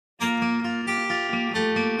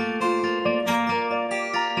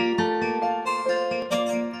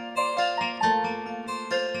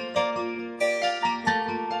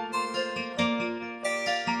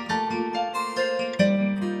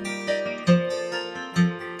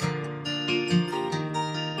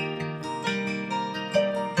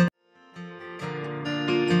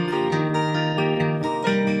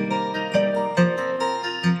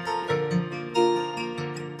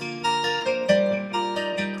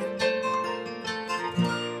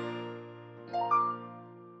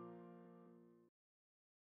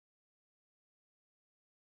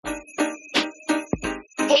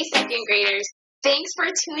Hey, second graders, thanks for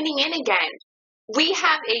tuning in again. We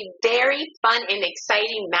have a very fun and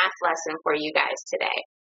exciting math lesson for you guys today.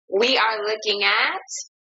 We are looking at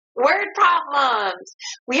word problems.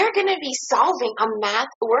 We are going to be solving a math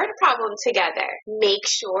word problem together. Make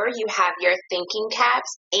sure you have your thinking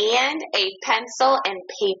caps and a pencil and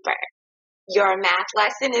paper. Your math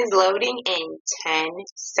lesson is loading in 10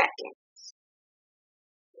 seconds.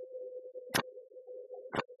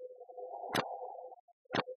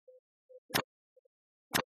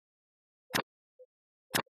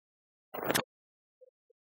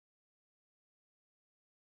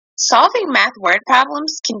 Solving math word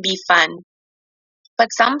problems can be fun, but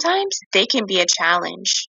sometimes they can be a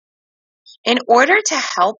challenge. In order to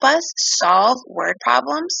help us solve word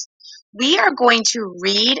problems, we are going to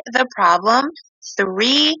read the problem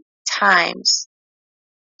 3 times.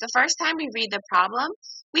 The first time we read the problem,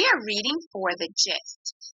 we are reading for the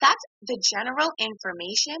gist. That's the general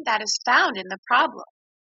information that is found in the problem.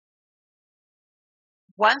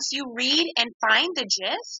 Once you read and find the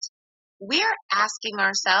gist, we are asking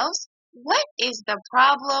ourselves, what is the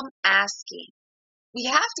problem asking? We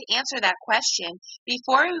have to answer that question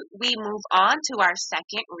before we move on to our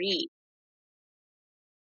second read.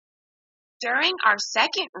 During our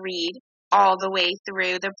second read, all the way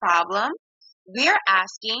through the problem, we're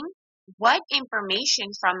asking what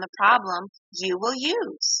information from the problem you will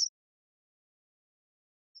use.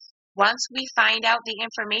 Once we find out the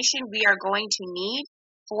information we are going to need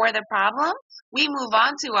for the problem, we move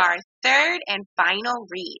on to our third and final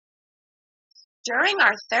read. During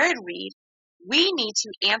our third read, we need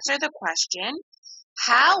to answer the question,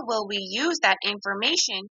 how will we use that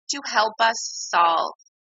information to help us solve?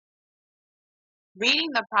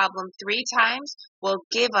 Reading the problem 3 times will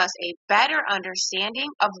give us a better understanding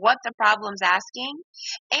of what the problem's asking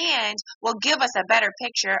and will give us a better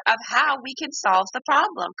picture of how we can solve the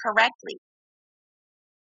problem correctly.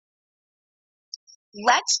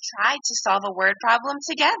 Let's try to solve a word problem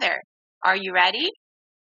together. Are you ready?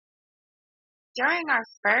 During our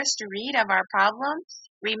first read of our problem,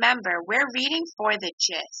 remember, we're reading for the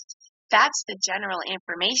gist. That's the general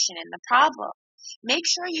information in the problem. Make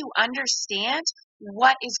sure you understand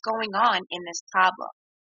what is going on in this problem.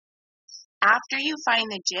 After you find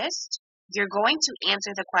the gist, you're going to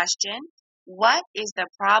answer the question, what is the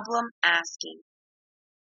problem asking?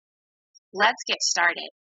 Let's get started.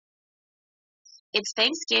 It's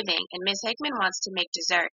Thanksgiving and Miss Hickman wants to make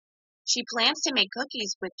dessert. She plans to make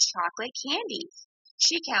cookies with chocolate candies.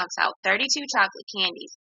 She counts out 32 chocolate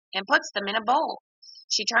candies and puts them in a bowl.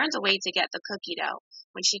 She turns away to get the cookie dough.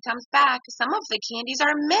 When she comes back, some of the candies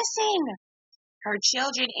are missing. Her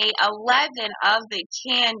children ate 11 of the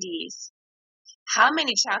candies. How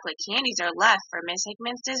many chocolate candies are left for Miss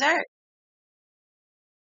Hickman's dessert?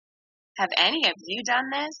 Have any of you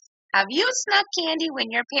done this? Have you snuck candy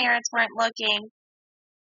when your parents weren't looking?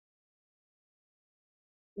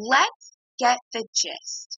 Let's get the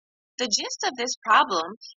gist. The gist of this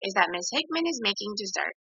problem is that Miss Hickman is making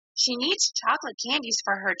dessert. She needs chocolate candies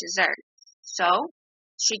for her dessert, so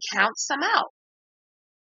she counts some out.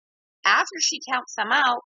 After she counts them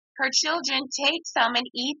out, her children take some and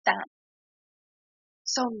eat them.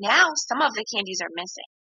 So now some of the candies are missing.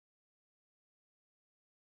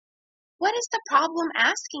 What is the problem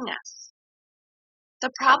asking us? The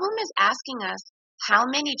problem is asking us how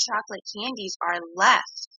many chocolate candies are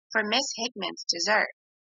left for Miss Hickman's dessert.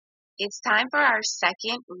 It's time for our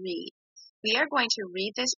second read. We are going to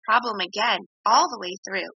read this problem again all the way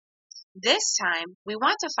through. This time, we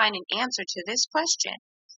want to find an answer to this question.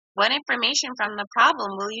 What information from the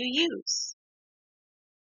problem will you use?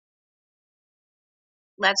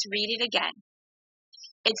 Let's read it again.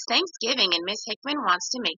 It's Thanksgiving and Miss Hickman wants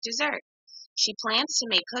to make dessert. She plans to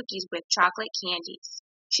make cookies with chocolate candies.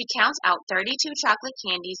 She counts out 32 chocolate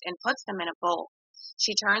candies and puts them in a bowl.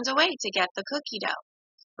 She turns away to get the cookie dough.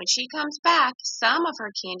 When she comes back, some of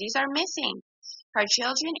her candies are missing. Her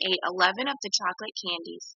children ate 11 of the chocolate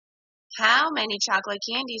candies. How many chocolate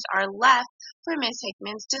candies are left for Miss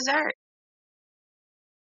Hickman's dessert?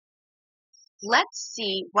 Let's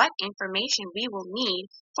see what information we will need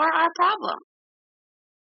for our problem.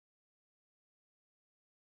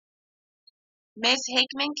 Miss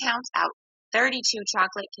Hickman counts out 32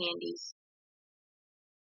 chocolate candies.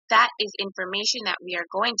 That is information that we are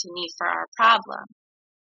going to need for our problem.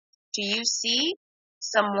 Do you see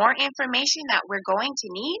some more information that we're going to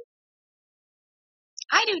need?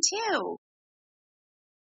 I do too.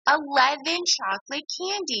 11 chocolate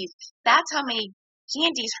candies. That's how many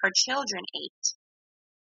candies her children ate.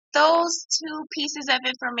 Those 2 pieces of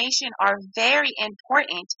information are very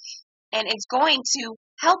important and it's going to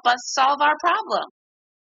help us solve our problem.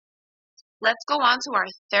 Let's go on to our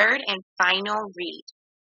third and final read.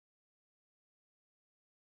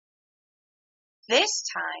 This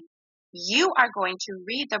time, you are going to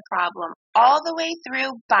read the problem all the way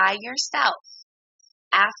through by yourself.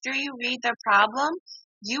 After you read the problem,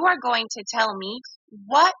 you are going to tell me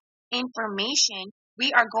what information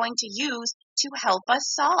we are going to use to help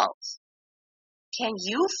us solve. Can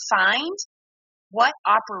you find what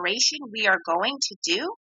operation we are going to do?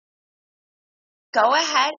 Go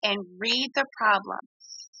ahead and read the problem.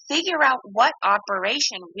 Figure out what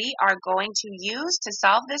operation we are going to use to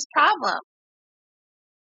solve this problem.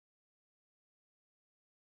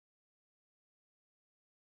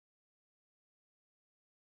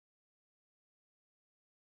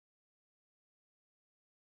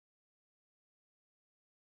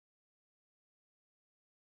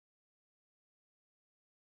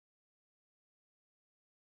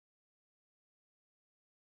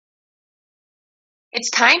 It's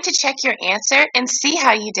time to check your answer and see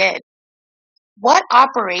how you did. What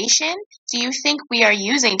operation do you think we are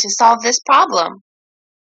using to solve this problem?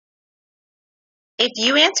 If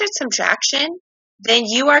you answered subtraction, then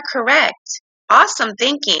you are correct. Awesome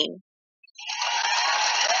thinking.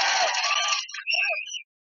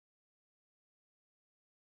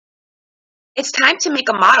 It's time to make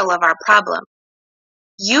a model of our problem.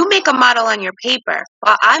 You make a model on your paper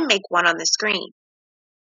while I make one on the screen.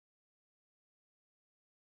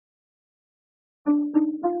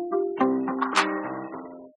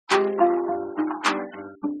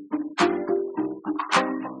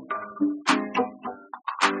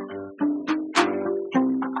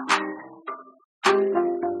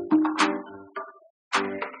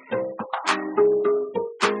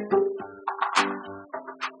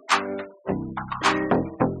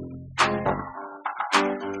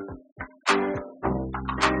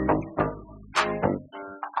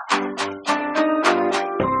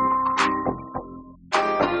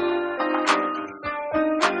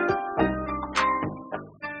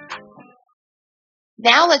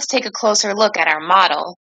 Now let's take a closer look at our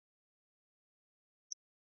model.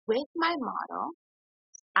 With my model,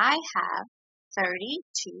 I have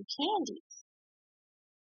 32 candies.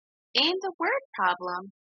 In the word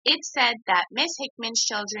problem, it said that Miss Hickman's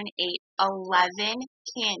children ate 11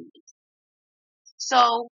 candies.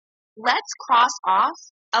 So let's cross off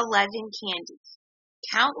 11 candies.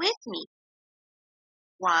 Count with me.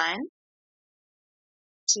 1,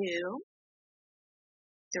 2,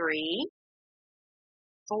 3,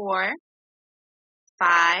 4,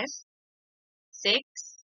 5, 6,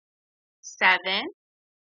 7,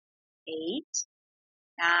 8,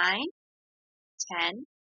 9, 10,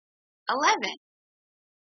 11.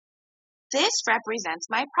 This represents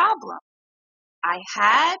my problem. I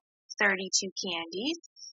had 32 candies.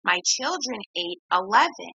 My children ate 11.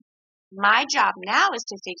 My job now is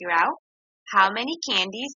to figure out how many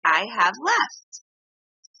candies I have left.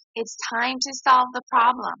 It's time to solve the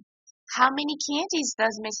problem. How many candies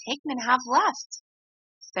does Miss Hickman have left?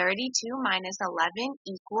 32 minus 11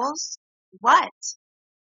 equals what?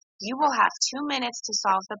 You will have 2 minutes to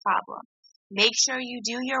solve the problem. Make sure you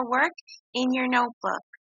do your work in your notebook.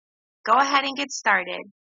 Go ahead and get started.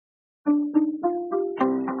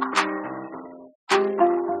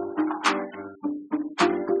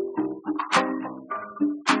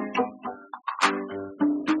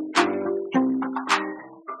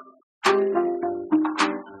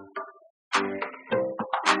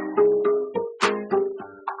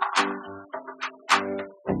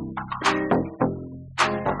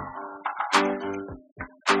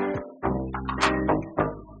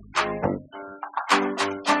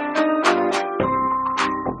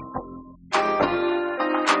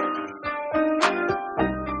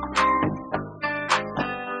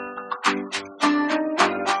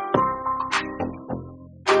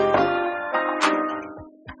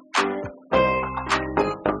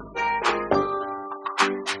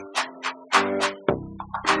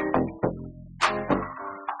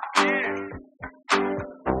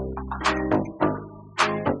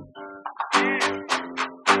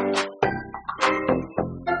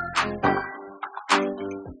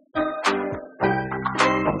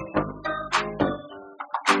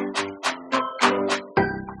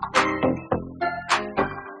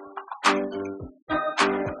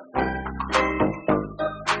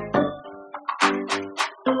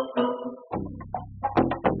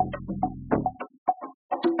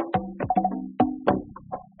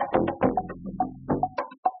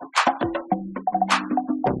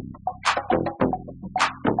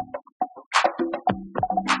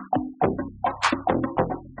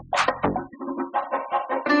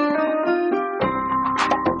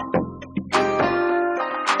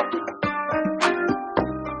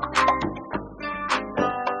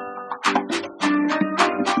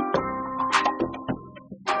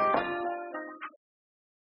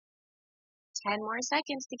 10 more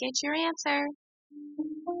seconds to get your answer.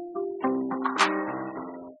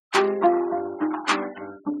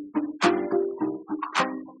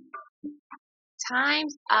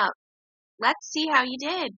 Time's up. Let's see how you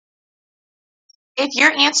did. If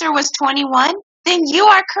your answer was 21, then you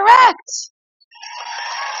are correct.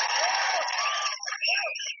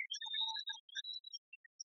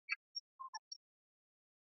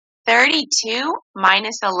 32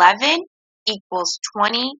 minus 11 equals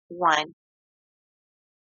 21.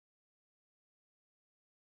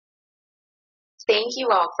 Thank you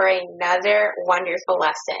all for another wonderful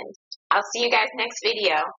lesson. I'll see you guys next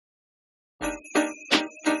video.